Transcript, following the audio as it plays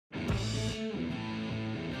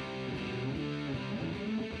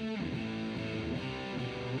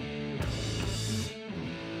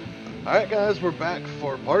Alright guys, we're back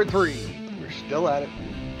for part 3. We're still at it.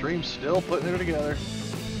 Dream's still putting it together.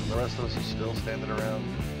 The rest of us is still standing around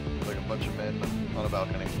like a bunch of men on a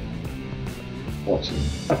balcony. Watching.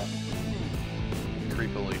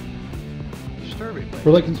 Creepily. Disturbing.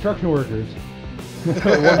 We're like construction workers. One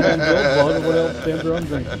man builds while everyone else stands around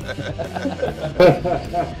drinking.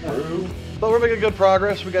 But we're making good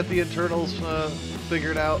progress. We got the internals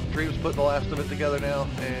figured out. Dream's putting the last of it together now,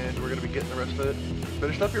 and we're going to be getting the rest of it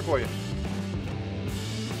finished up here for you.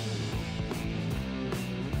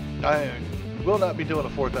 I will not be doing a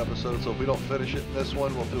 4th episode, so if we don't finish it in this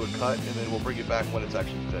one, we'll do a cut, and then we'll bring it back when it's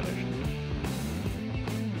actually finished.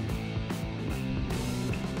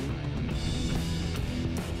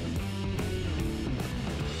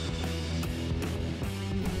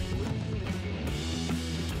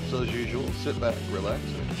 So as usual, sit back, relax,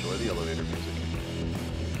 and enjoy the elevator music.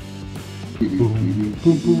 Boom, boom,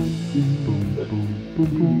 boom, boom, boom, boom,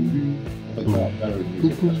 boom. Boom,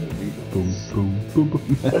 boom, boom, boom.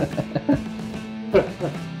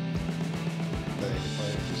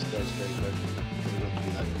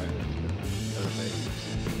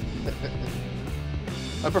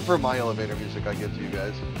 I prefer my elevator music I give to you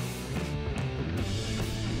guys.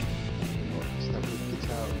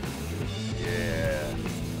 Yeah.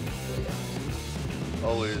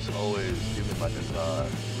 Always, always give me my guitar.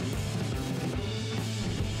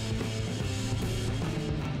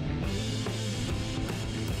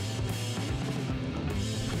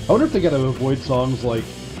 I wonder if they gotta avoid songs like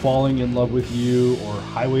Falling in Love with You or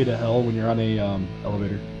Highway to Hell when you're on a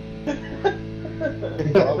elevator.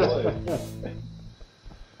 Probably.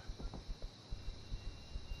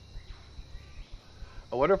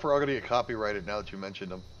 I wonder if we're all going to get copyrighted now that you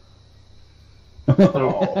mentioned them.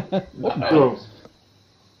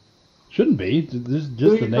 Shouldn't be. Just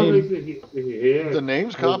the name. The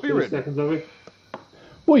name's copywritten.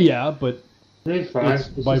 Well, yeah, but it's fine.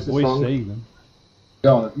 it's my voice saying them.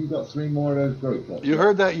 John, have you got 3 more of those great You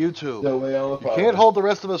heard that, YouTube. You can't hold the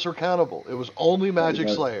rest of us accountable. It was only Magic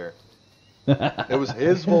Slayer. It was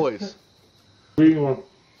his voice. Green one.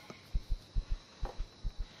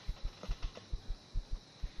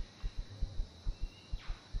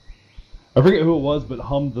 I forget who it was, but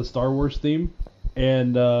hummed the Star Wars theme,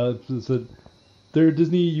 and said, "They're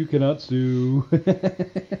Disney, you cannot sue."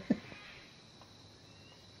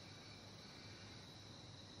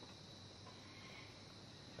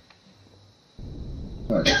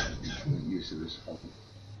 Right. Use of this.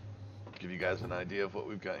 Give you guys an idea of what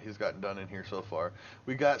he's gotten done in here so far.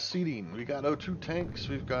 We got seating, we got O2 tanks,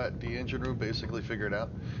 we've got the engine room basically figured out.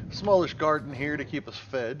 A smallish garden here to keep us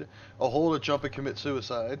fed. A hole to jump and commit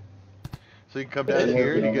suicide. So you can come down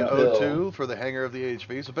here and you get O2 for the hangar of the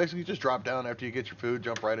HV. So basically you just drop down after you get your food,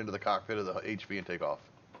 jump right into the cockpit of the HV and take off.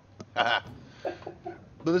 But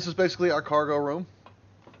this is basically our cargo room.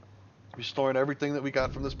 We're storing everything that we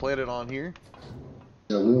got from this planet on here.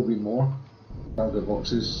 There will be more cargo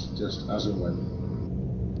boxes, just as and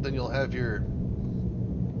when. Then you'll have your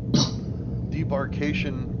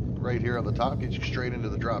debarkation right here on the top, gets you straight into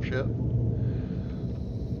the dropship.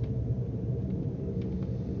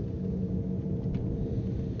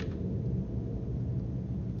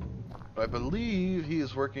 I believe he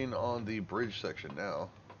is working on the bridge section now.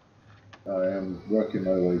 I am working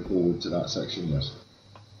my way forward to that section, yes.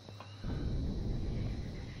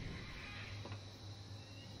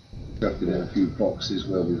 Stuffed in a few boxes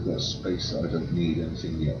where we've got space that I don't need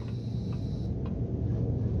anything yet.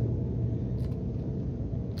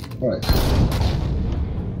 Right.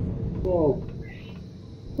 Whoa.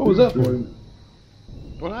 What was that for?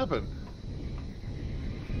 What happened?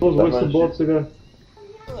 Those Western boats again.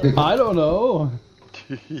 I don't know.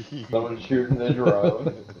 Someone shooting the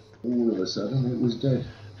drone. All of a sudden, it was dead.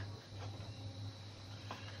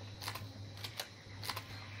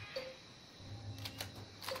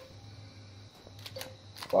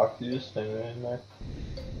 Fuck you, staying in there.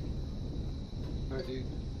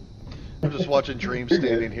 I'm just watching Dream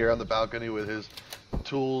standing here on the balcony with his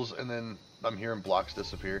tools, and then I'm hearing blocks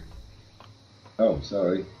disappear. Oh,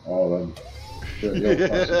 sorry. I'll I'm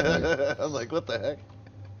like, what the heck?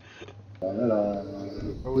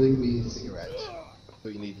 Rolling me cigarettes. So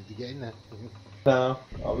you needed to get in there. No,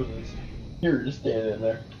 I was just, you were just standing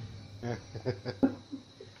there.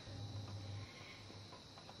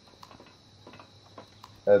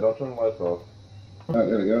 Hey, don't turn the lights off. Right,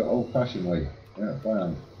 there we go. Old fashioned way. Yeah,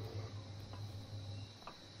 bam.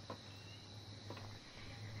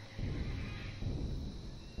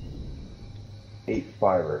 Eight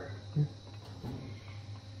fiber.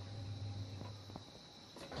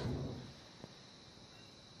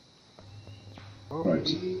 Right.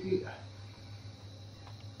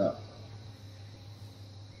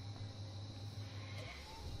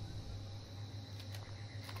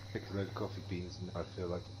 picked a load of coffee beans and I feel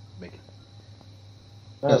like making.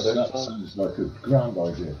 Yes, there's that some. sounds like a grand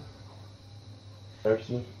idea. There's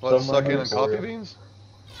some. What, somewhere sucking here on for coffee you. beans?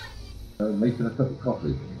 Making a cup of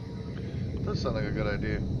coffee. Does sound like a good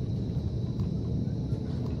idea.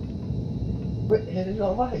 Quit hitting the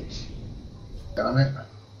lights. Damn it.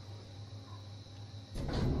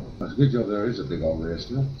 That's a good job there is a big old rear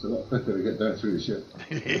still. It's a lot quicker to get down through the ship.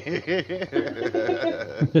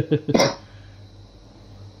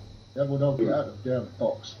 Yeah, well, don't get out of the damn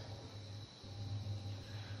box.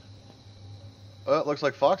 Well, it looks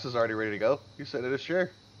like Fox is already ready to go. He said it is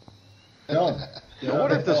share. John, I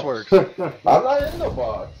wonder if this works. I'm not in the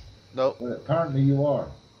box. Nope. well, apparently you are.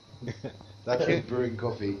 That's it, brewing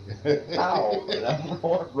coffee. Ow! And I'm the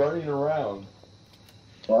one running around.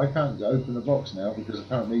 Well, I can't open the box now because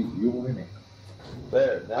apparently you're in it.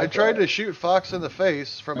 There. I tried to shoot Fox in the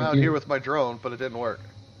face from Thank out you. here with my drone, but it didn't work.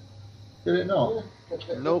 Did it not?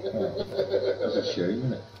 Nope. Oh, that's a shame,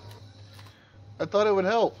 isn't it? I thought it would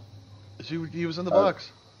help. He was in the Oh.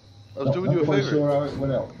 box. I was doing you a Not quite favor. sure how it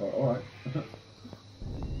went out, but alright.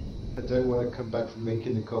 I don't want to come back from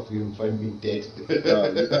making the coffee and find me dead. No,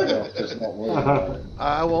 you're better off just not worrying about it.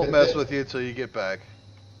 I won't mess with you till you get back.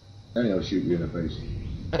 Then he'll shoot you in the face.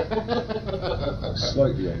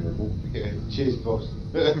 Slightly honourable. Yeah, cheers, boss.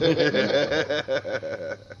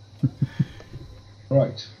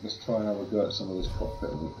 Right, let's try and have a go at some of this cockpit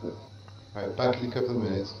a bit quick. Right, back in a couple of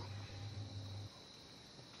minutes.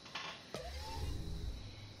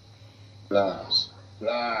 Glass.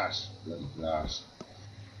 Glass. Bloody glass.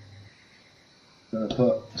 Gonna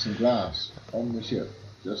put some glass on the ship,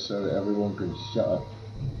 just so that everyone can shut up.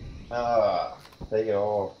 Ah, take it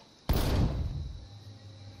off.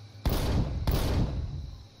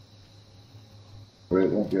 Or it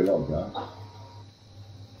won't be a lot of glass.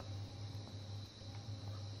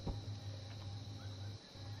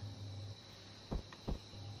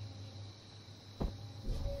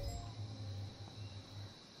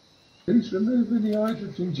 Who's removing the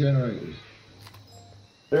hydrogen generators?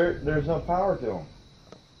 There's no power to them.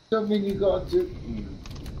 Something you got to do.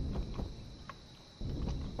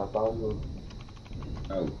 I thought we were.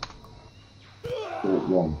 Oh. Got it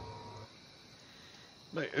wrong.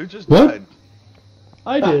 Wait, who just What? died?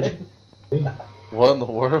 I did. What in the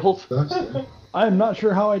world? That's it. I am not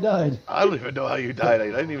sure how I died. I don't even know how you died. I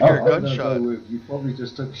didn't even hear a I'm gonna gunshot go with, you probably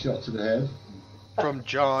just took a shot to the head. from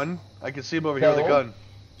John. I can see him over here with a gun.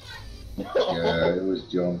 Yeah, it was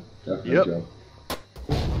John. Definitely Yep. John.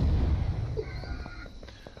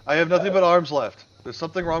 I have nothing but arms left. There's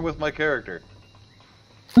something wrong with my character.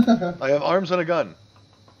 I have arms and a gun.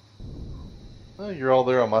 Oh, you're all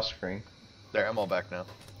there on my screen. There, I'm all back now.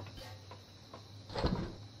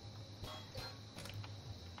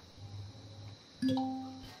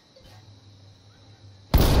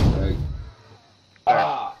 Right.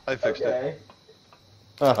 Ah, I fixed it. okay.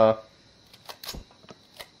 Uh huh.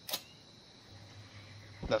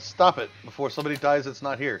 Now stop it before somebody dies that's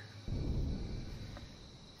not here.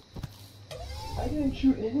 I didn't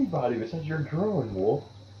shoot anybody besides your drone, Wolf.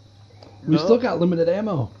 We No. still got limited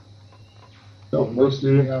ammo. Not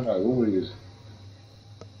wasting the ammo, always.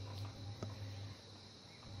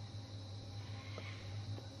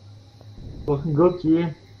 Looking good to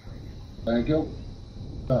you. Thank you.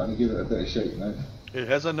 Starting to give it a bit of shape now. It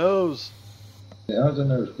has a nose. It has a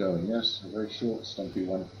nose going, yes. A very short, stumpy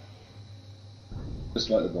one. Just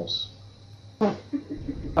like the boss. Yeah,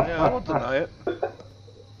 I won't deny it.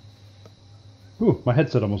 Ooh, my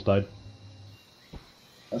headset almost died.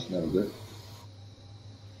 That's never good.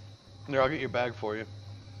 Here, I'll get your bag for you.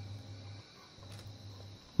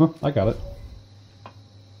 Huh, I got it.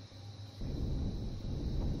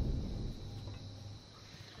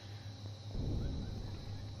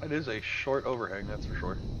 It is a short overhang, that's for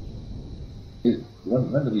sure. It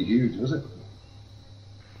wasn't meant to be huge, was it?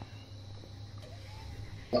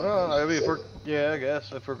 I mean, if we're, yeah, I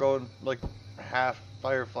guess if we're going like half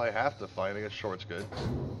Firefly, half Defiant, I guess short's good.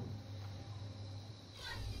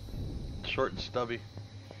 Short and stubby.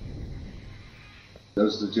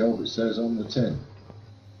 Does the job it says on the tin.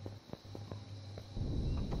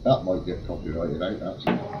 That might get copyrighted out,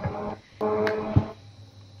 actually.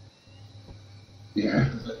 Yeah.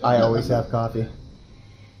 I always have coffee.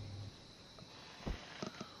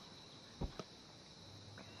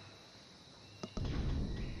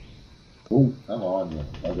 Oh, come on, you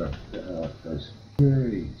bugger. Get out of place.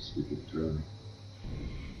 Hey, stupid drone.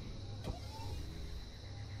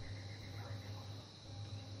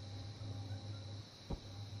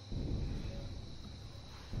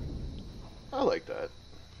 I like that.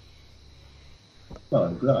 Well,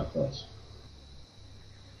 I'm glad, boss.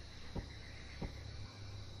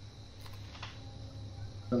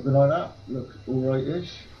 Something like that. Looks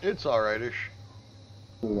alright-ish. It's alright-ish.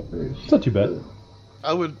 Alright-ish. It's not too bad.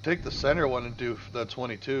 I would take the center one and do the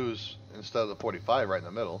 22s instead of the 45 right in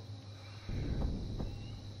the middle.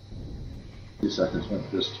 2 seconds, mate.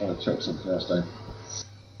 Just trying to check something else down.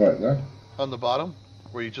 Right there. On the bottom,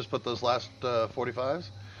 where you just put those last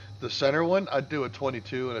 45s, the center one, I'd do a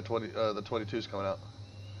 22 and a 20. The 22's coming out.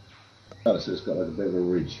 Oh, so it's got like a bit of a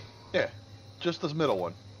ridge. Yeah, just this middle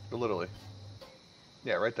one, literally.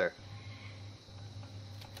 Yeah, right there.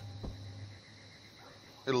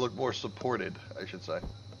 It'll look more supported, I should say.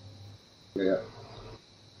 Yeah.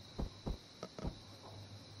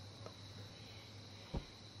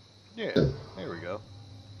 Yeah, there we go.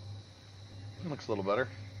 Looks a little better.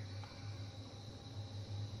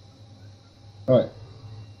 Right.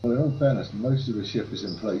 Well, in all fairness, most of the ship is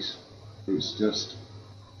in place. It's just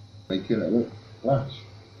making it look flash.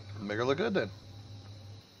 Make her look good then.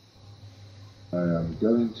 I am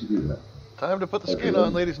going to do that. Time to put the skin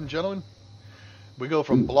on, ladies and gentlemen. We go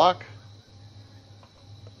from block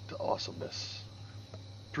to awesomeness.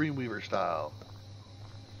 Dreamweaver style.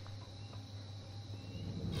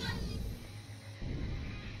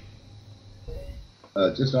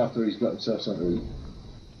 Just after he's got himself something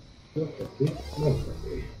to eat.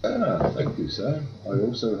 Ah, thank you, sir. I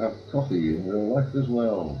also have coffee in real life as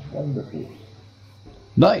well. Wonderful.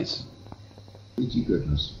 Nice. Peachy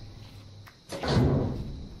goodness.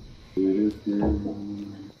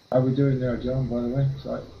 How are we doing there, John, by the way?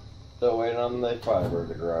 Sorry. Still waiting on the fiber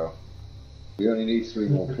to grow. We only need 3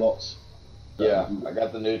 more plots. Yeah, I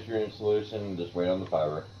got the nutrient solution, just wait on the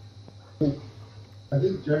fiber. I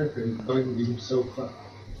think Jericho is going himself up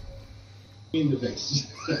in the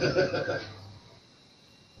face.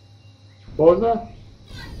 What was that?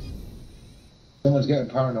 Someone's getting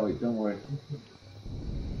paranoid, don't worry.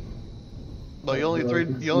 Well, you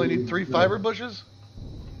only need 3 fiber bushes?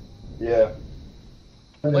 Yeah.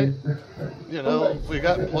 Like, you know, we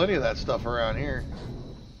got plenty of that stuff around here.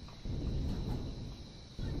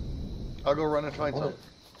 I'll go run and find some.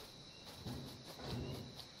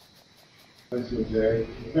 That's your Jerry.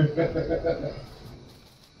 That's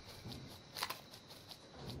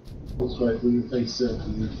right, when you play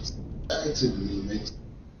surfing, it's actively mate.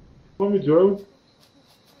 Come with Joe.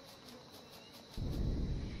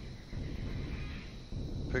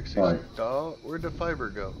 Pixie. Right. Oh, where'd the fiber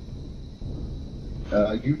go?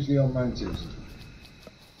 Usually on mountains.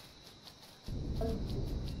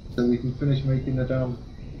 So we can finish making the damn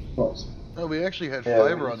plots. Oh, we actually had Yeah,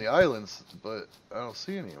 fiber on the islands, but I don't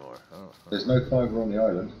see any more. Oh. There's no fibre on the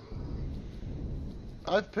island.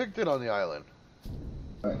 I've picked it on the island.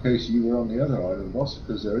 In case you were on the other island, boss,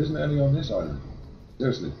 because there isn't any on this island.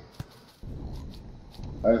 Seriously.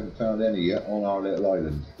 I haven't found any yet on our little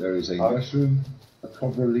island. There is a mushroom, a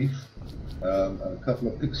cobra leaf, and a couple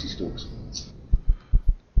of pixie stalks.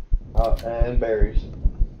 And berries.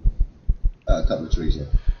 A couple of trees, yeah.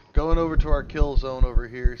 Going over to our kill zone over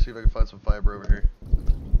here, see if I can find some fiber over here.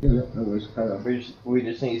 Yeah, no worries, carry on. We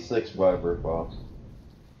just need 6 fiber, boss.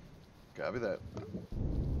 Copy that.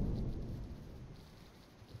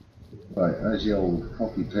 Right, as the old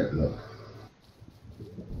hockey pet look.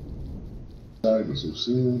 Side is all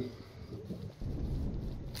sealed.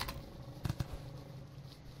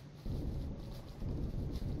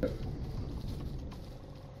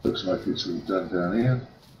 Looks like it's all done down here.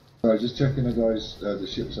 Right, just checking the guys, the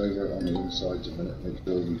ship's over on the inside a minute, make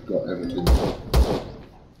sure we've got everything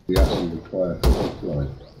we actually require for the flight.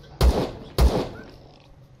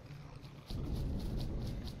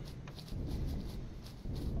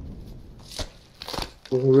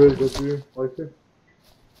 Was a really good view, like it.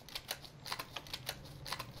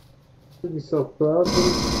 Make yourself proud.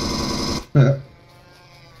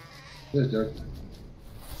 There's Derek.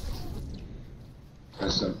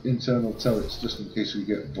 There's some internal turrets just in case we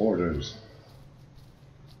get boarders.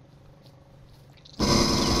 Don't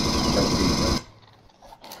need them.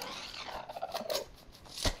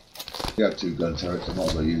 We have 2 gun turrets, I might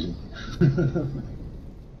as well use them.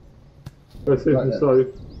 That's it, Right then. sorry.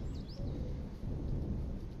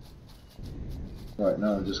 Right,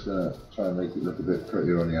 now I'm just going to try and make it look a bit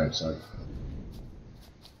prettier on the outside.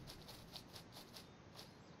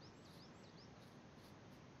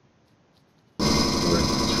 We're in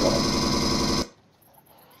control.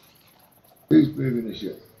 Who's moving the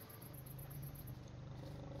ship?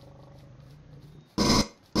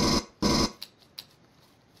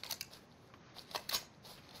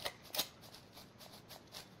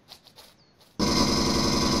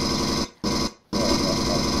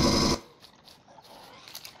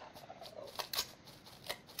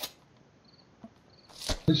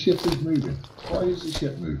 The ship is moving. Why is the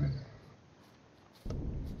ship moving?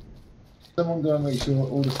 Someone go and make sure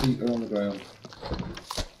all the feet are on the ground.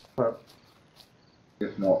 Right.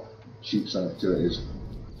 If not, shoot something to it is.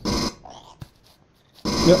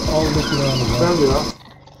 Yep, I'll look around as well. Found you now.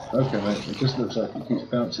 Okay, mate. It just looks like it keeps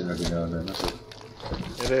bouncing every now and then. That's it.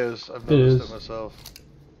 It is. I've It noticed is. it myself.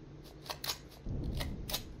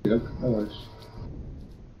 Yep, no worries.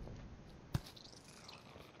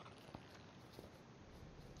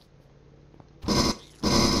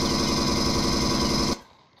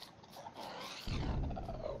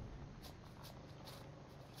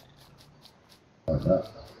 Like that.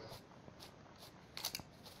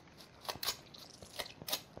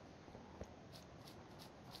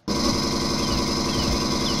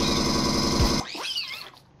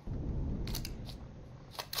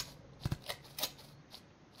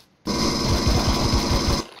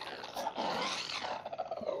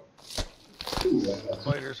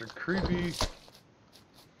 Spiders are creepy.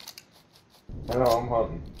 I know, I'm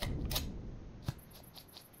hunting.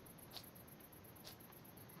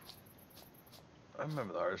 I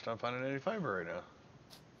remember the hardest time finding any fiber right now.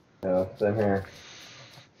 Yeah, same here.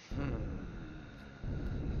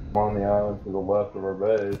 I'm on the island to the left of our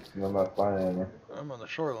base, and I'm not finding any. I'm on the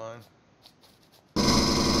shoreline.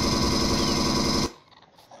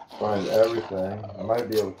 Find everything. I might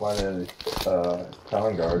be able to find any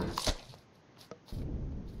town guards.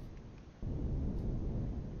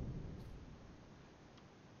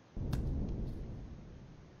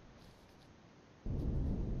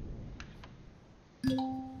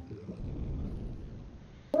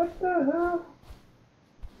 What the hell?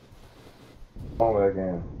 Come back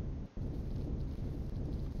in.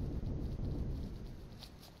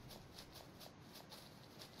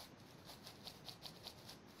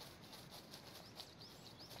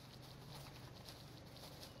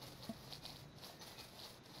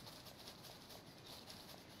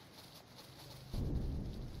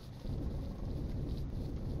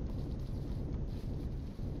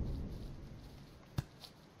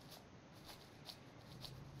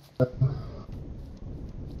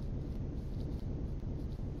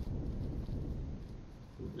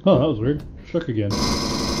 Oh, that was weird. Shook again.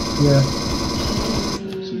 Yeah.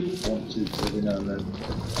 See, one, two, every now and then.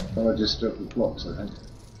 Oh, I just struck the blocks, I think.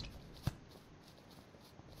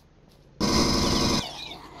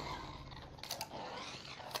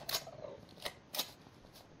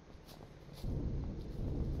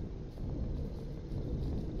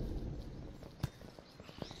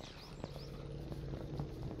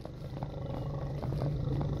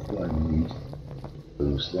 What I need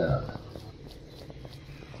is that.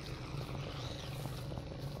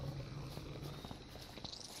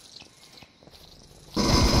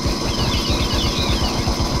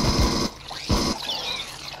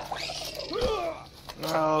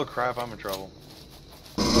 Oh crap, I'm in trouble.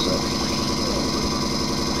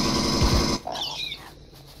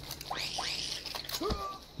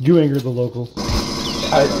 You angered the locals.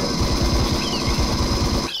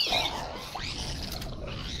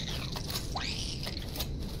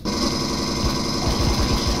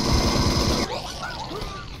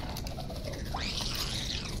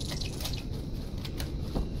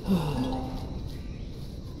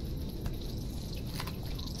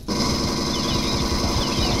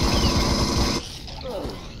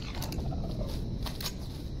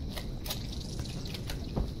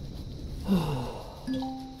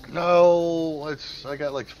 No, I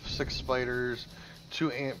got like 6 spiders,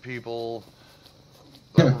 2 ant people,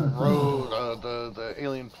 the road, the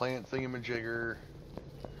alien plant thingamajigger.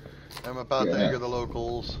 I'm about to Yeah. anger the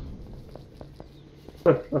locals.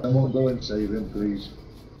 Someone go and save him, please.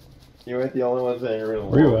 You ain't the only ones angry.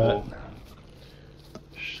 Where you at?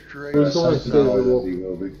 Straight There's someone South of the island he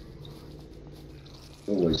will be.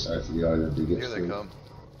 Always south of the island he gets Here they to. come.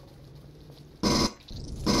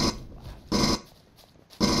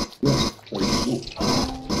 Yes, please.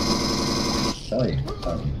 Dying.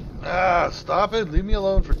 Ah, stop it! Leave me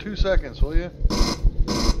alone for 2 seconds, will you?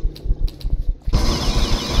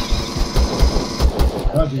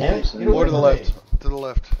 More to the left. To the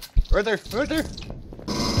left. Right there! Right there!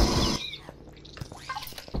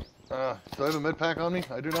 Do I have a med pack on me?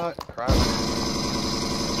 I do not. Crap.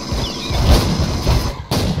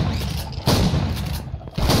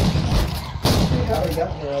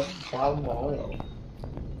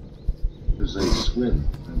 Because they swim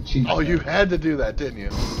and cheat. Oh, you had to do that, didn't you?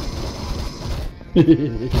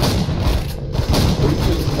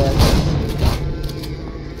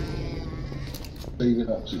 Saving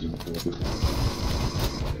oxygen for it.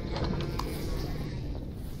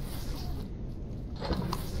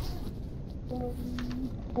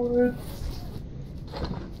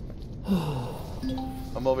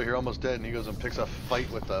 I'm over here almost dead, and he goes and picks a fight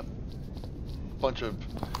with the bunch of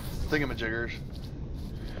thingamajiggers.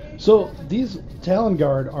 So these Talon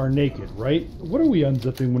Guard are naked, right? What are we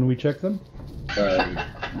unzipping when we check them? You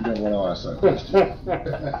don't want to ask that question.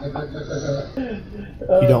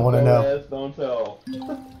 You don't want to know. Yes, don't tell.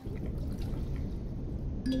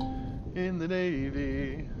 In the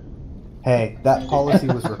Navy. Hey, that policy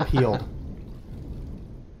was repealed.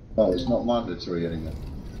 Oh, it's not mandatory anymore.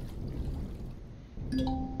 Is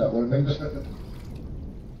that what it means?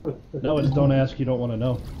 No, it's don't ask, you don't want to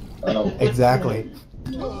know. Exactly.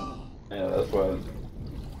 Yeah, that's why.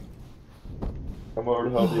 Come over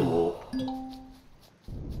to help you, Wolf.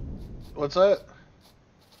 What's that?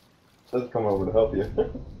 Let's come over to help you.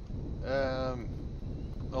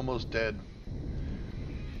 Almost dead.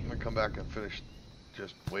 I'm gonna come back and finish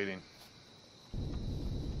just waiting.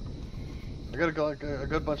 I got a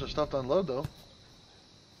good bunch of stuff to unload though.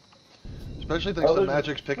 Especially thanks to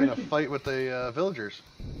Magic's picking a fight with the villagers.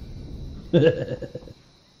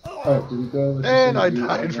 Oh, did we go over to And see I you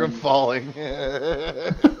died and from then- falling.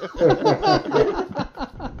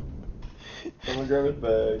 Someone grab his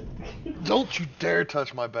bag. Don't you dare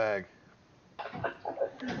touch my bag.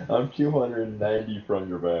 I'm 290 from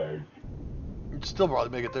your bag. You'd still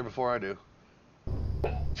probably make it there before I do.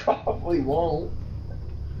 Probably won't.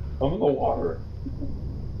 I'm in the water.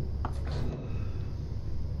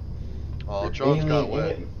 Oh, John's got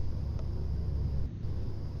wet.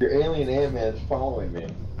 Your alien Ant-Man's following me.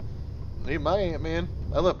 Need my Ant-Man.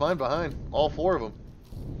 I left mine behind. All 4 of them.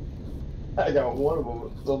 I got one of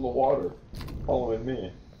them still in the water, following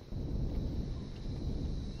me.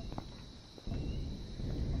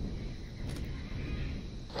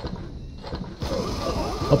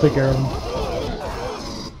 I'll take care of them.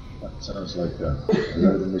 That sounds like a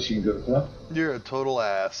load of machine gun fluff. You're a total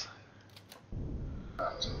ass.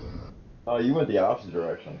 Oh, you went the opposite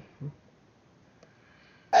direction.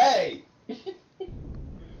 Hey!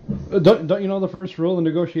 Don't you know the first rule in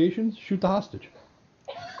negotiations? Shoot the hostage.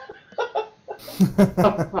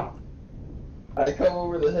 I come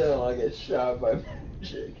over the hill and I get shot by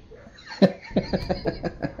Magic.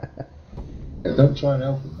 Yeah, don't try and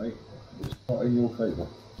help him, mate. It's not in your favour.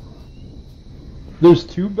 There's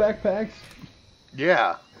 2 backpacks?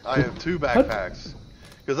 Yeah, I have 2 backpacks.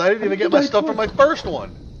 Because I didn't even get my stuff from my first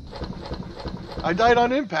one. I died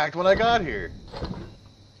on impact when I got here.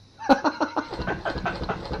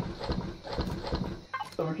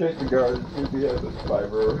 Someone check the guard and see if he has a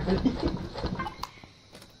fiber already.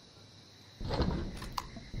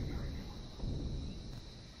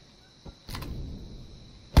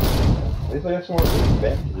 At least I have someone to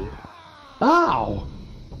back to you. Ow!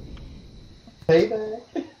 Payback?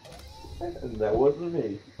 That wasn't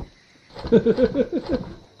me.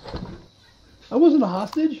 I wasn't a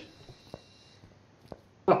hostage.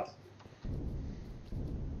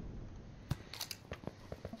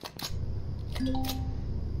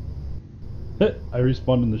 I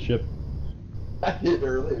respawned in the ship. I did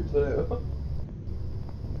earlier too.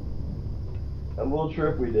 That little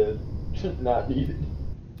trip we did, not needed.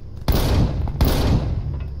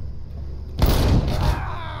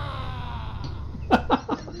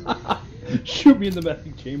 Shoot me in the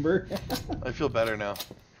medic chamber. I feel better now.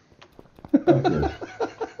 Oh, good.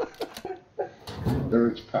 There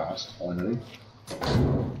it's passed, finally.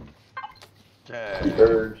 Okay. The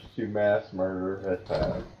urge to mass murder has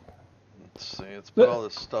passed. Let's see. Let's put all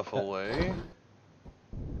this stuff away.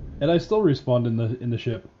 And I still respawned in the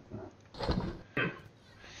ship.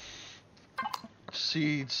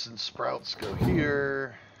 Seeds and sprouts go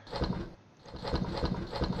here.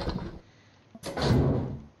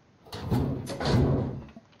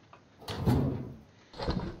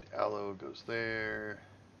 Aloe goes there.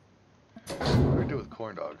 What do we do with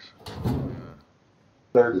corn dogs?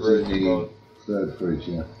 Third This grade is the both. third fridge,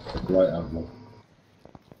 yeah. Right hand block.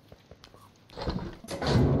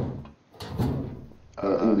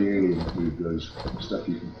 All the alien food goes, stuff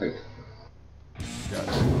you can pick. Got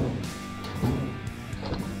it.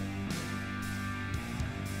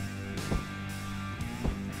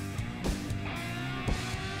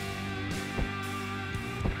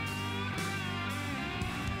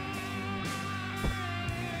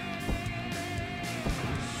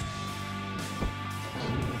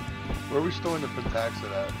 Where are we storing the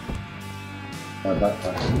pentaxid at? My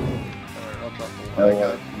backpack. Alright, I'll drop the Oh, one I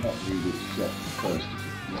got. not needed shot first.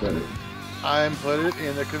 You got it. I'm put it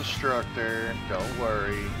in the constructor. Don't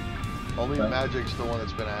worry. Only Okay. Magic's the one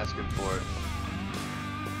that's been asking for it.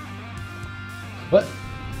 What?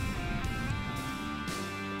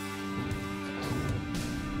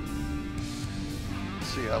 Let's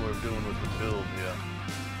see how we're doing with the build, yeah.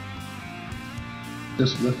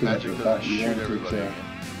 Just looking Magic at the doesn't fact you shoot wanted everybody again.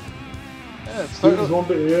 Yeah, it's Here's starting. one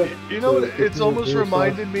bit here. You know, The it's 15 almost base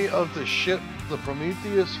reminded me of the ship, the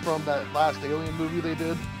Prometheus from that last Alien movie they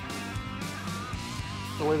did.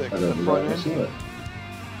 The way they I cut don't the know front if I saw end. it.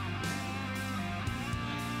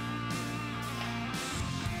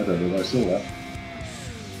 I don't know if I saw that.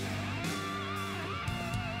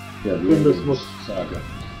 Yeah, the Goodness Aliens must- saga.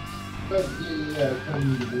 But yeah,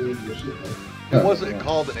 come to the English, yeah. It wasn't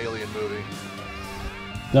called an Alien movie.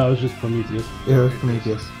 No, it was just Prometheus. It was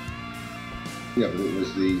Prometheus. Yeah, but it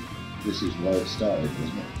was the. This is why it started,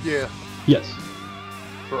 wasn't it? Yeah, Yes.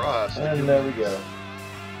 for us. And there we go.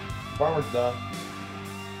 Farmer's done.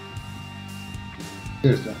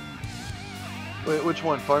 Here's that. Wait, which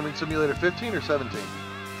one? Farming Simulator 15 or 17?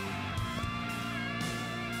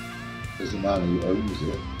 There's the man who owns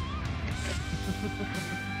it.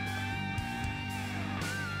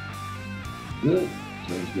 Good.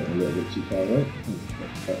 So it's getting a little bit too far away.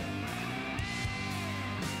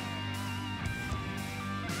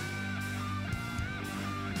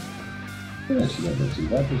 Yeah, she don't look too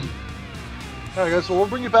bad, does it? Alright guys, so we'll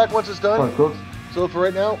bring you back once it's Come on, done. Crooks. So for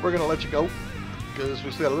right now, we're going to let you go. Because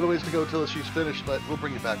we still got a little ways to go till she's finished, but we'll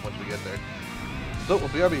bring you back once we get there. So, we'll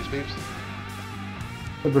be our bees, peeps.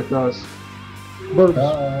 Perfect, guys. Birds.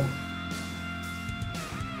 Bye.